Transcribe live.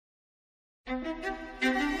Welcome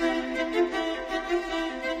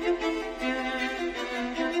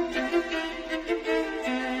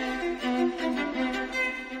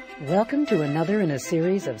to another in a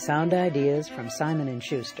series of sound ideas from Simon &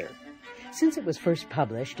 Schuster. Since it was first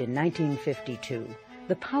published in 1952,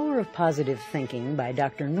 The Power of Positive Thinking by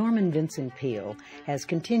Dr. Norman Vincent Peale has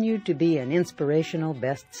continued to be an inspirational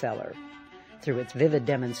bestseller. Through its vivid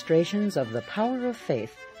demonstrations of the power of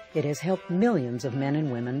faith, it has helped millions of men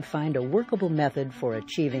and women find a workable method for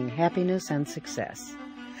achieving happiness and success.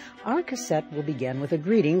 Our cassette will begin with a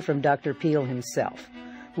greeting from Dr. Peale himself,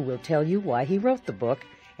 who will tell you why he wrote the book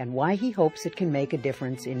and why he hopes it can make a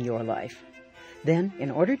difference in your life. Then,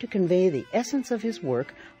 in order to convey the essence of his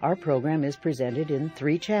work, our program is presented in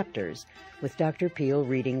 3 chapters, with Dr. Peale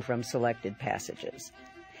reading from selected passages.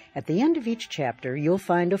 At the end of each chapter, you'll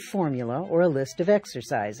find a formula or a list of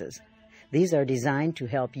exercises. These are designed to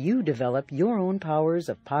help you develop your own powers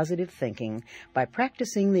of positive thinking by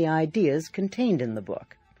practicing the ideas contained in the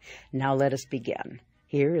book. Now let us begin.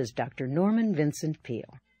 Here is Dr. Norman Vincent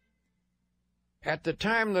Peale. At the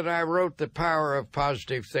time that I wrote The Power of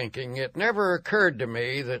Positive Thinking, it never occurred to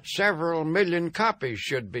me that several million copies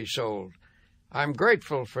should be sold. I'm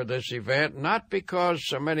grateful for this event, not because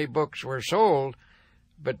so many books were sold,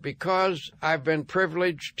 but because I've been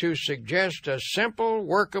privileged to suggest a simple,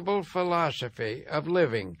 workable philosophy of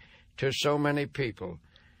living to so many people.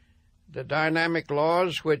 The dynamic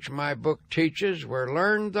laws which my book teaches were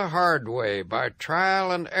learned the hard way by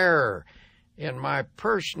trial and error in my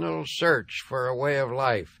personal search for a way of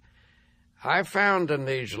life. I found in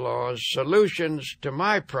these laws solutions to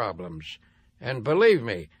my problems, and believe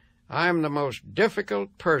me, I'm the most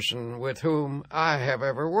difficult person with whom I have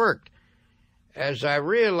ever worked. As I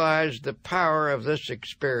realized the power of this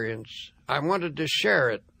experience, I wanted to share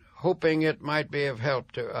it, hoping it might be of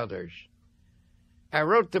help to others. I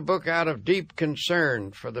wrote the book out of deep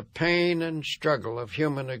concern for the pain and struggle of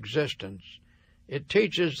human existence. It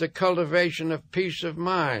teaches the cultivation of peace of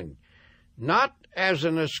mind, not as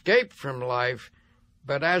an escape from life,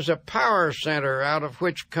 but as a power center out of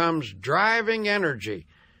which comes driving energy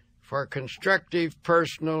for constructive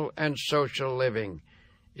personal and social living.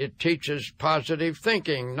 It teaches positive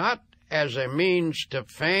thinking, not as a means to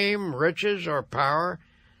fame, riches, or power,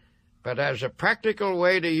 but as a practical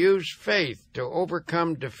way to use faith to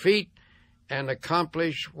overcome defeat and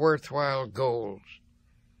accomplish worthwhile goals.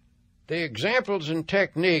 The examples and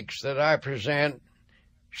techniques that I present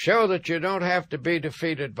show that you don't have to be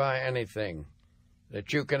defeated by anything,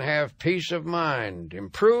 that you can have peace of mind,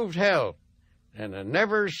 improved health, and a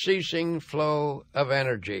never-ceasing flow of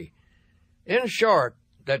energy. In short,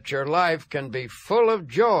 that your life can be full of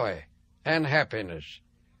joy and happiness.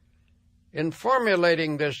 In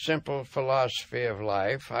formulating this simple philosophy of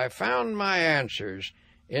life, I found my answers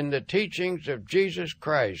in the teachings of Jesus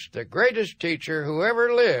Christ, the greatest teacher who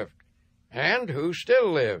ever lived, and who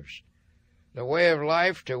still lives. The way of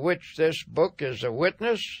life to which this book is a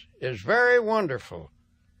witness is very wonderful.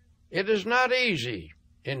 It is not easy.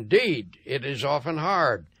 Indeed, it is often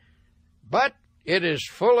hard. But it is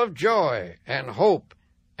full of joy and hope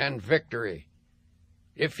and victory.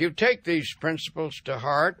 If you take these principles to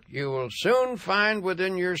heart, you will soon find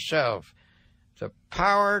within yourself the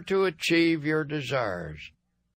power to achieve your desires.